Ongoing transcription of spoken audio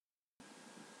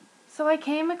So I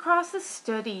came across a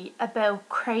study about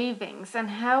cravings and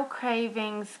how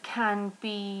cravings can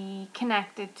be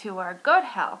connected to our gut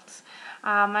health.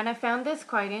 And I found this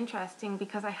quite interesting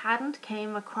because I hadn't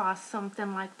came across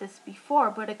something like this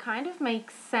before, but it kind of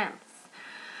makes sense.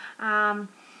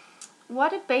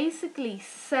 What it basically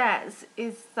says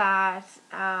is that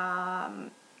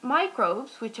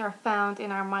microbes, which are found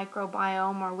in our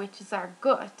microbiome, or which is our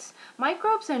gut,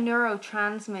 microbes are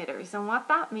neurotransmitters, and what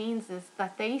that means is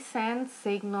that they send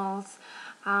signals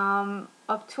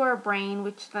up to our brain,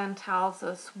 which then tells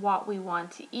us what we want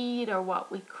to eat or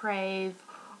what we crave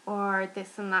or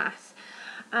this and that.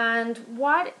 And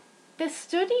what the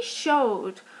study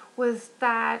showed was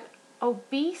that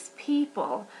obese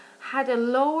people had a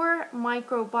lower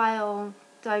microbiome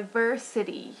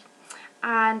diversity,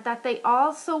 and that they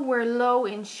also were low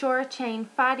in short chain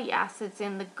fatty acids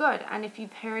in the gut. And if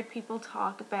you've heard people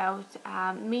talk about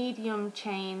medium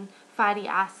chain fatty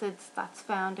acids that's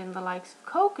found in the likes of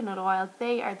coconut oil,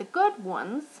 they are the good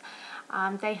ones.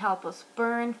 They help us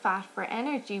burn fat for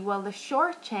energy. Well, the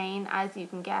short chain, as you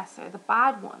can guess, are the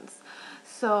bad ones.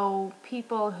 So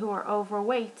people who are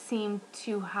overweight seem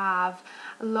to have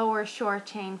lower short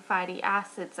chain fatty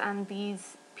acids, and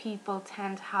these people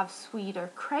tend to have sweeter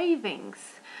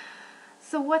cravings.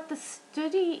 So what the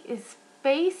study is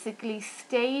basically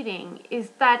stating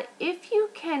is that if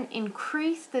you can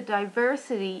increase the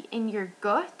diversity in your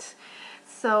gut,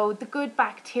 so the good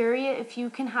bacteria, if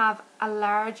you can have a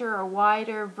larger or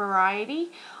wider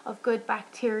variety of good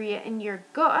bacteria in your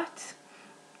gut,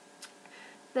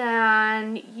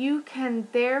 then you can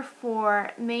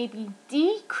therefore maybe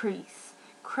decrease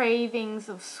cravings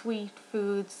of sweet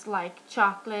foods like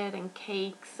chocolate and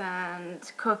cakes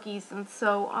and cookies and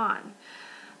so on.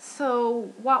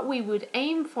 So what we would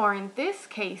aim for in this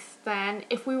case then,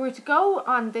 if we were to go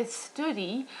on this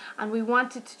study and we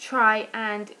wanted to try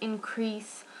and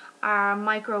increase our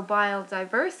microbial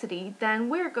diversity, then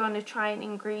we're going to try and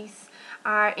increase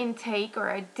our intake, or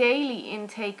our daily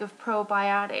intake, of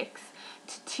probiotics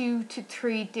to 2 to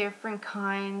 3 different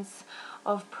kinds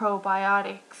of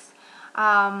probiotics.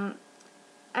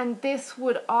 And this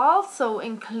would also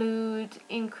include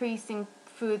increasing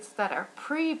foods that are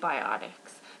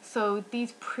prebiotics. So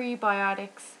these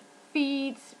prebiotics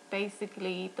feed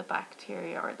basically the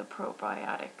bacteria or the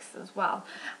probiotics as well,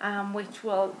 which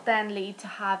will then lead to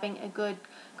having a good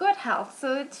health.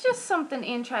 So it's just something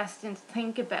interesting to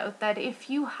think about, that if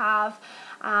you have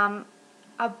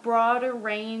a broader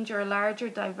range or larger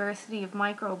diversity of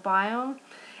microbiome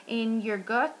in your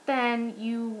gut, then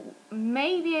you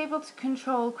may be able to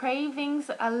control cravings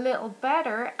a little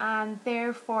better and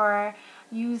therefore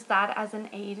use that as an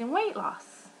aid in weight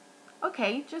loss.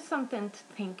 Okay, just something to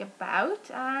think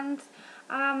about, and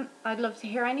I'd love to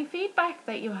hear any feedback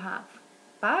that you have.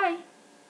 Bye.